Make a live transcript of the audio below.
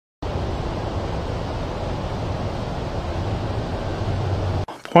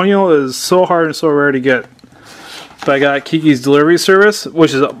Ponyo is so hard and so rare to get. But I got Kiki's Delivery Service,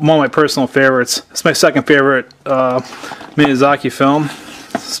 which is one of my personal favorites. It's my second favorite Miyazaki film.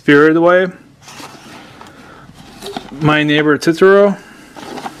 Spirited Away. My Neighbor Totoro.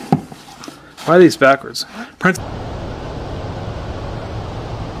 Why are these backwards? Princess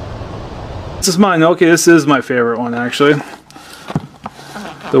Mononoke, this is my favorite one actually.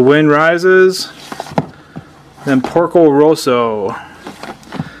 The Wind Rises. Then Porco Rosso.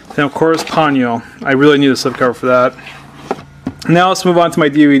 Then of course Ponyo. I really need a slipcover for that. Now let's move on to my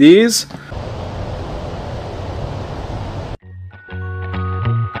DVDs.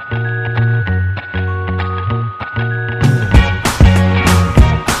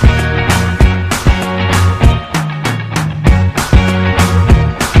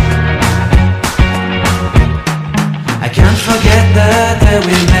 We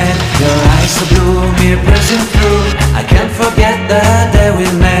met, your eyes so blue, me pressing through. I can't forget the day we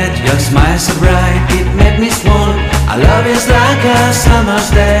met, your smile so bright, it made me swoon. Our love is like a summer's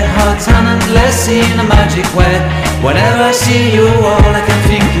day, hot and endless in a magic way. Whenever I see you, all I can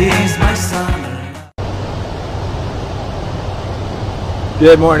think is my summer.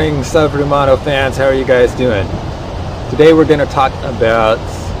 Good morning, Sovrumano fans, how are you guys doing? Today we're going to talk about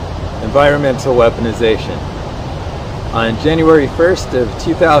environmental weaponization. On January 1st of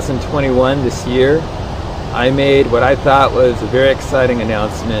 2021 this year, I made what I thought was a very exciting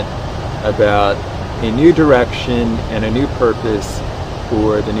announcement about a new direction and a new purpose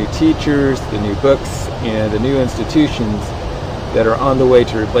for the new teachers, the new books, and the new institutions that are on the way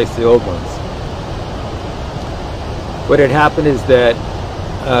to replace the old ones. What had happened is that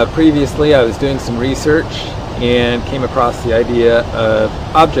previously I was doing some research and came across the idea of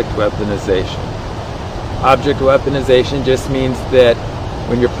object weaponization. Object weaponization just means that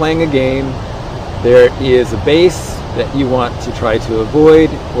when you're playing a game, there is a base that you want to try to avoid,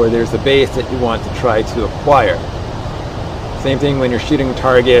 or there's a base that you want to try to acquire. Same thing when you're shooting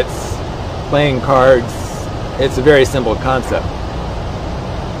targets, playing cards. It's a very simple concept.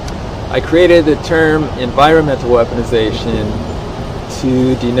 I created the term environmental weaponization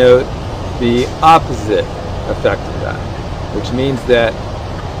to denote the opposite effect of that, which means that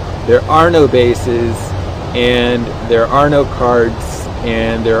there are no bases, and there are no cards,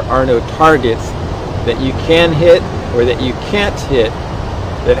 and there are no targets that you can hit or that you can't hit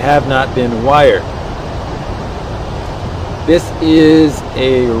that have not been wired. This is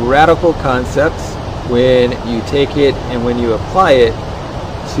a radical concept when you take it and when you apply it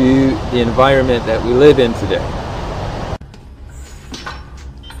to the environment that we live in today.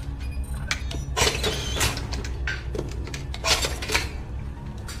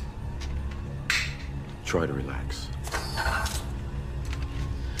 Try to relax.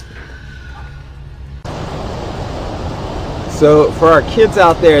 So for our kids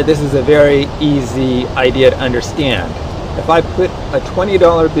out there, this is a very easy idea to understand. If I put a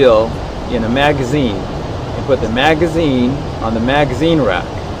 $20 bill in a magazine and put the magazine on the magazine rack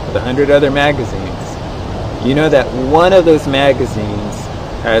with 100 other magazines, you know that one of those magazines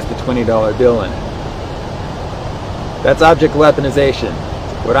has the $20 bill in it. That's object weaponization.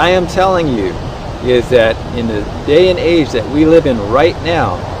 What I am telling you is that in the day and age that we live in right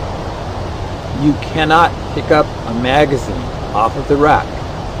now, you cannot pick up a magazine off of the rack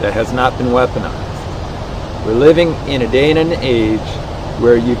that has not been weaponized. We're living in a day and an age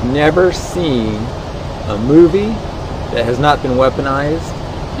where you've never seen a movie that has not been weaponized.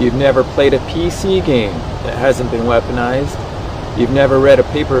 You've never played a PC game that hasn't been weaponized. You've never read a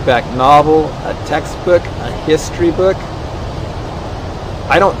paperback novel, a textbook, a history book.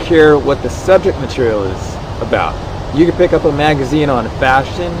 I don't care what the subject material is about. You could pick up a magazine on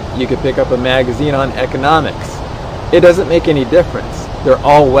fashion, you could pick up a magazine on economics. It doesn't make any difference. They're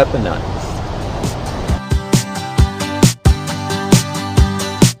all weaponized.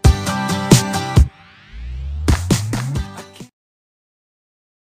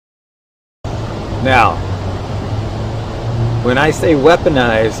 Now, when I say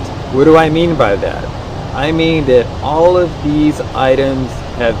weaponized, what do I mean by that? I mean that all of these items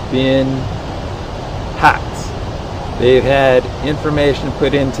have been hacked. They've had information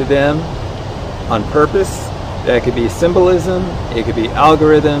put into them on purpose. That could be symbolism, it could be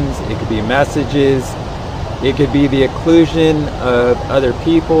algorithms, it could be messages, it could be the occlusion of other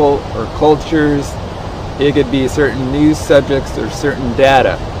people or cultures, it could be certain news subjects or certain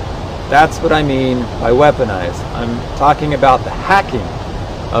data. That's what I mean by weaponized. I'm talking about the hacking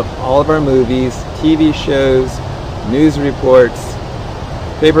of all of our movies, TV shows, news reports,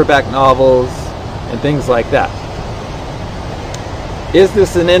 paperback novels, and things like that. Is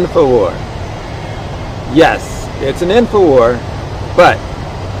this an info war? Yes, it's an info war, but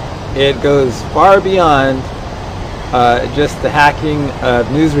it goes far beyond just the hacking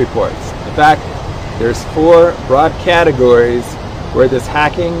of news reports. In fact, there's 4 broad categories where this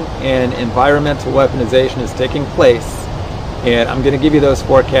hacking and environmental weaponization is taking place, and I'm going to give you those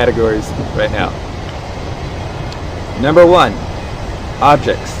 4 categories right now. Number 1,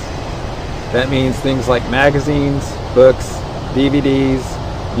 objects. That means things like magazines, books, DVDs,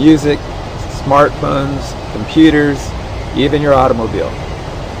 music, smartphones, computers, even your automobile.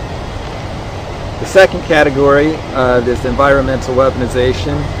 The second category of this environmental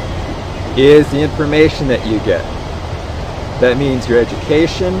weaponization is the information that you get. That means your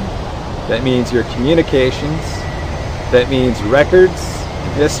education, that means your communications, that means records,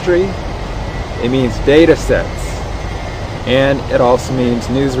 history, it means data sets, and it also means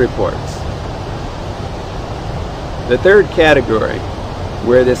news reports. The third category,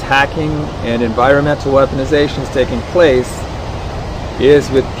 where this hacking and environmental weaponization is taking place, is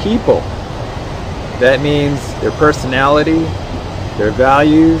with people. That means their personality, their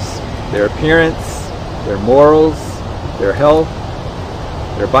values, their appearance, their morals, their health,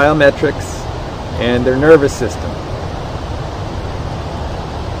 their biometrics, and their nervous system.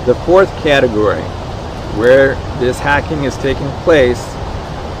 The fourth category, where this hacking is taking place,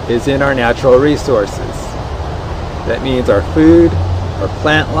 is in our natural resources. That means our food, our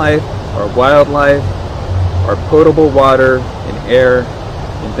plant life, our wildlife, our potable water and air,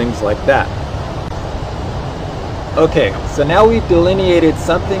 and things like that. Okay, so now we've delineated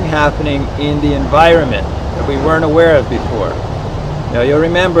something happening in the environment that we weren't aware of before. Now you'll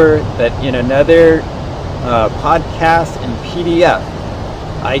remember that in another podcast and PDF,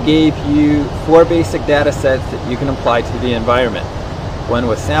 I gave you 4 basic data sets that you can apply to the environment. One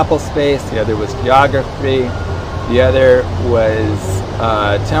was sample space, the other was geography, the other was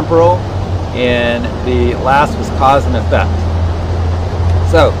temporal, and the last was cause and effect.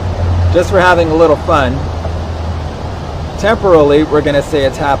 So, just for having a little fun, temporally we're going to say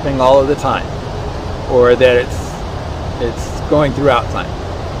it's happening all of the time, or that it's going throughout time.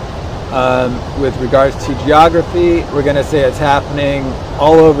 With regards to geography, we're going to say it's happening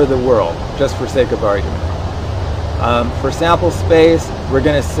all over the world, just for sake of argument. For sample space, we're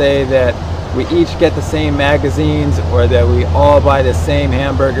going to say that we each get the same magazines, or that we all buy the same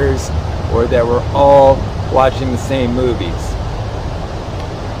hamburgers, or that we're all watching the same movies.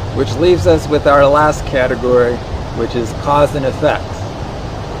 Which leaves us with our last category, which is cause and effect.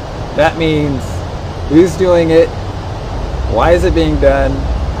 That means who's doing it, why is it being done,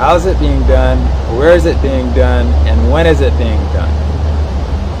 how is it being done, where is it being done, and when is it being done?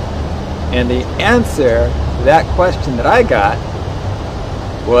 And the answer to that question that I got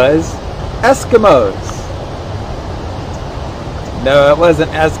was Eskimos. No, it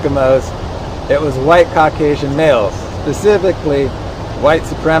wasn't Eskimos. It was white Caucasian males, specifically white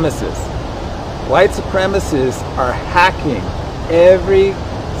supremacists. White supremacists are hacking every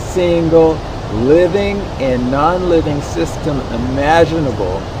single living and non-living system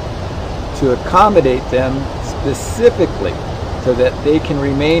imaginable to accommodate them specifically so that they can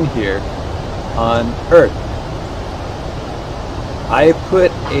remain here on Earth. I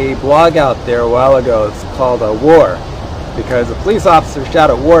put a blog out there a while ago. It's called A War, because a police officer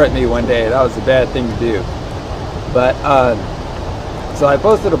shouted war at me one day. That was a bad thing to do. But so I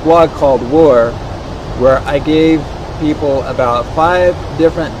posted a blog called War, where I gave people about 5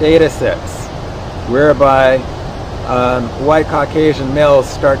 different data sets whereby white Caucasian males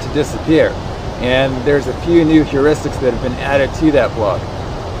start to disappear. And there's a few new heuristics that have been added to that blog.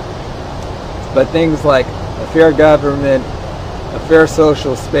 But things like a fair government, a fair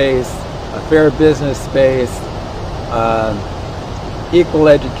social space, a fair business space, equal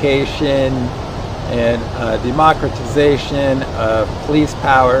education, and democratization of police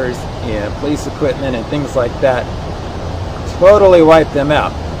powers and police equipment and things like that totally wiped them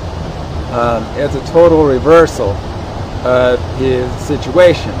out. It's a total reversal of his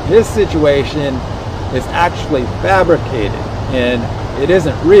situation. His situation is actually fabricated, and it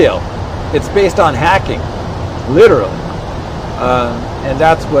isn't real. It's based on hacking, literally. And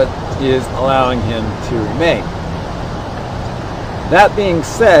that's what is allowing him to remain. That being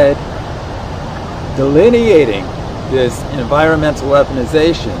said, delineating this environmental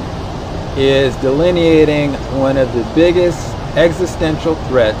weaponization is delineating one of the biggest existential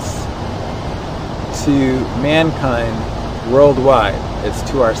threats to mankind worldwide. It's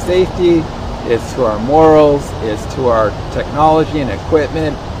to our safety, it's to our morals, it's to our technology and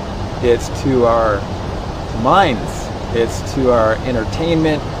equipment, it's to our minds, it's to our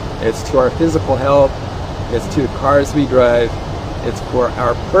entertainment, it's to our physical health, it's to the cars we drive, it's for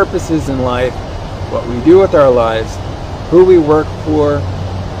our purposes in life, what we do with our lives, who we work for,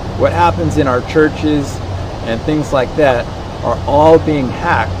 what happens in our churches and things like that are all being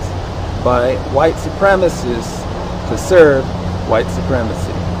hacked by white supremacists to serve white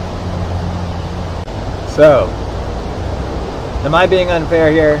supremacy. So, am I being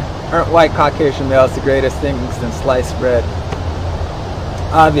unfair here? Aren't white Caucasian males the greatest thing since sliced bread?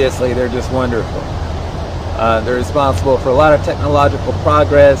 Obviously, they're just wonderful. They're responsible for a lot of technological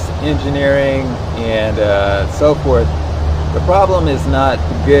progress, engineering, and so forth. The problem is not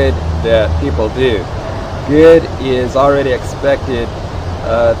the good that people do. Good is already expected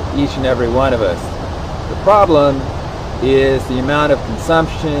of each and every one of us. The problem is the amount of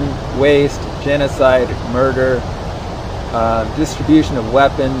consumption, waste, genocide, murder, distribution of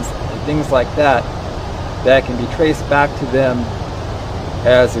weapons, and things like that that can be traced back to them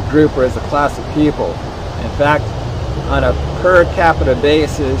as a group or as a class of people. In fact, on a per capita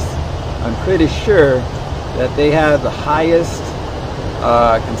basis, I'm pretty sure that they have the highest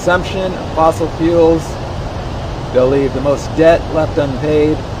consumption of fossil fuels. They'll leave the most debt left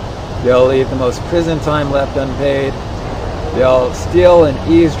unpaid. They'll leave the most prison time left unpaid. They'll steal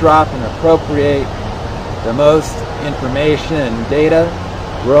and eavesdrop and appropriate the most information and data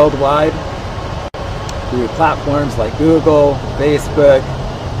worldwide through platforms like Google, Facebook,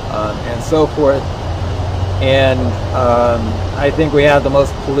 and so forth. And I think we have the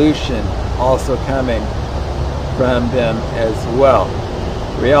most pollution also coming from them as well.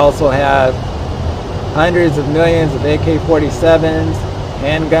 We also have hundreds of millions of AK-47s,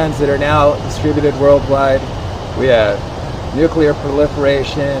 handguns that are now distributed worldwide. We have nuclear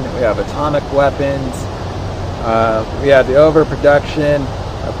proliferation, we have atomic weapons, we have the overproduction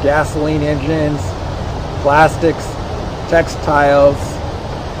of gasoline engines, plastics, textiles.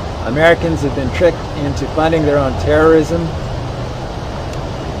 Americans have been tricked into funding their own terrorism.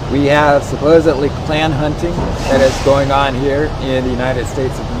 We have supposedly clan hunting that is going on here in the United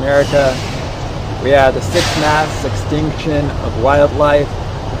States of America. We have the sixth mass extinction of wildlife,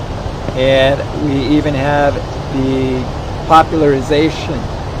 and we even have the popularization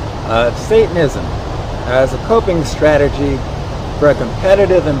of Satanism as a coping strategy for a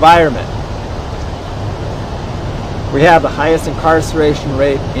competitive environment. We have the highest incarceration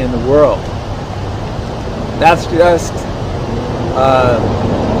rate in the world. That's just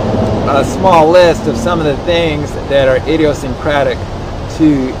a small list of some of the things that are idiosyncratic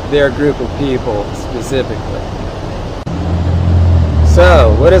to their group of people specifically.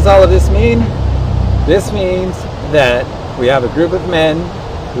 So, what does all of this mean? This means that we have a group of men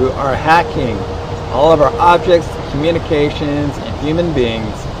who are hacking all of our objects, communications, and human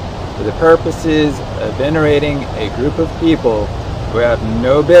beings for the purposes of venerating a group of people who have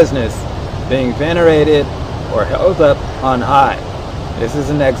no business being venerated or held up on high. This is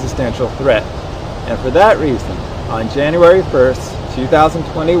an existential threat. And for that reason, on January 1st,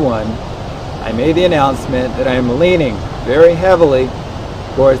 2021, I made the announcement that I am leaning very heavily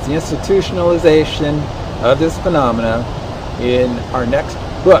towards the institutionalization of this phenomena in our next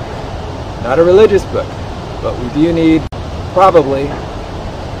book. Not a religious book, but we do need probably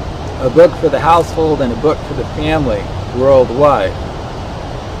a book for the household and a book for the family worldwide.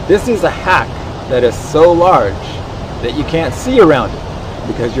 This is a hack that is so large that you can't see around it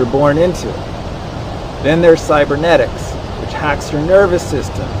because you're born into it. Then there's cybernetics, which hacks your nervous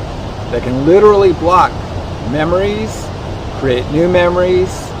system, that can literally block memories, create new memories,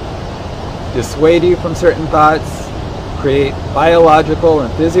 dissuade you from certain thoughts, create biological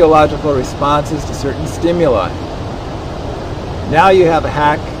and physiological responses to certain stimuli. Now you have a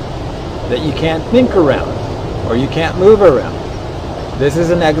hack that you can't think around or you can't move around. This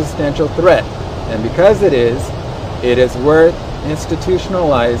is an existential threat, and because it is worth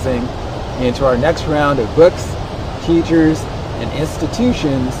institutionalizing into our next round of books, teachers, and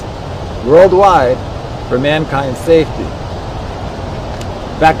institutions worldwide for mankind's safety.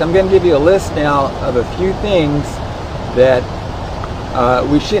 In fact, I'm going to give you a list now of a few things that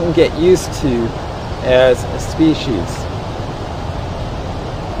we shouldn't get used to as a species.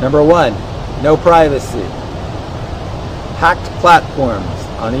 Number one, no privacy. Hacked platforms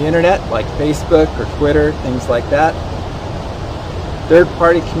on the internet like Facebook or Twitter, things like that.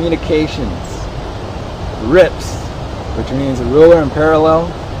 Third-party communications. RIPs, which means a ruler and parallel.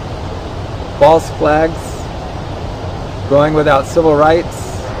 False flags. Going without civil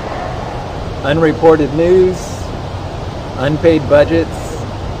rights. Unreported news. Unpaid budgets.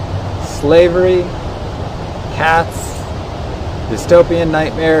 Slavery. Cats. Dystopian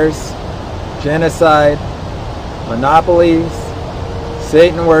nightmares. Genocide. Monopolies.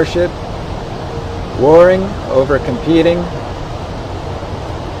 Satan worship. Warring over competing.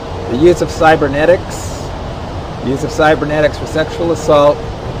 The use of cybernetics. Use of cybernetics for sexual assault.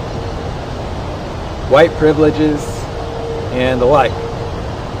 white privileges, and the like.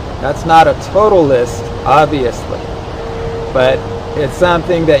 That's not a total list, obviously, but it's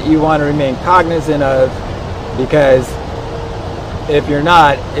something that you want to remain cognizant of, because if you're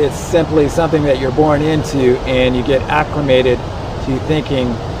not, it's simply something that you're born into and you get acclimated to thinking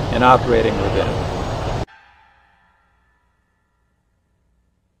and operating within.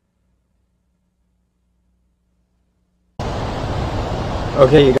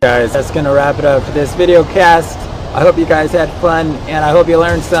 Okay, you guys, that's going to wrap it up for this video cast. I hope you guys had fun, and I hope you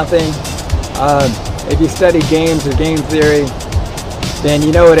learned something. If you study games or game theory, then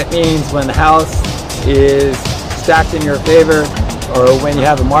you know what it means when the house is stacked in your favor, or when you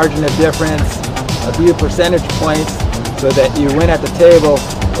have a margin of difference, a few percentage points, so that you win at the table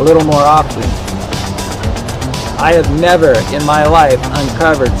a little more often. I have never in my life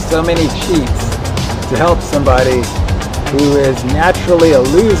uncovered so many cheats to help somebody who is naturally a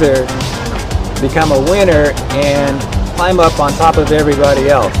loser become a winner and climb up on top of everybody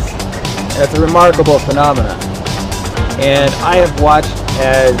else. It's a remarkable phenomenon. And I have watched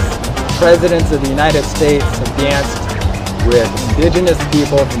as presidents of the United States have danced with indigenous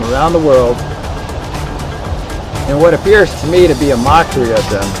people from around the world in what appears to me to be a mockery of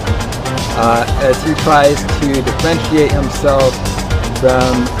them, as he tries to differentiate himself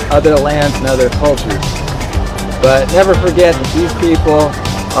from other lands and other cultures. But never forget that these people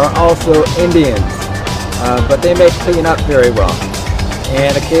are also Indians, but they may clean up very well.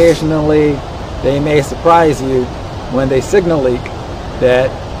 And occasionally they may surprise you when they signal leak that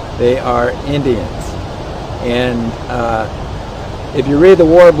they are Indians. And if you read the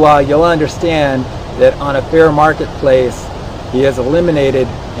war blog, you'll understand that on a fair marketplace he is eliminated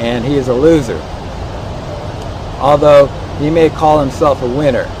and he is a loser, although he may call himself a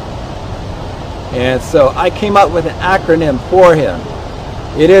winner. And so I came up with an acronym for him.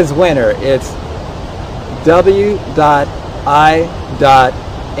 It is winner. It's W.I.N.N.E.R.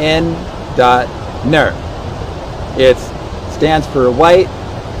 It stands for White,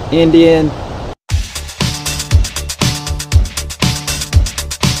 Indian,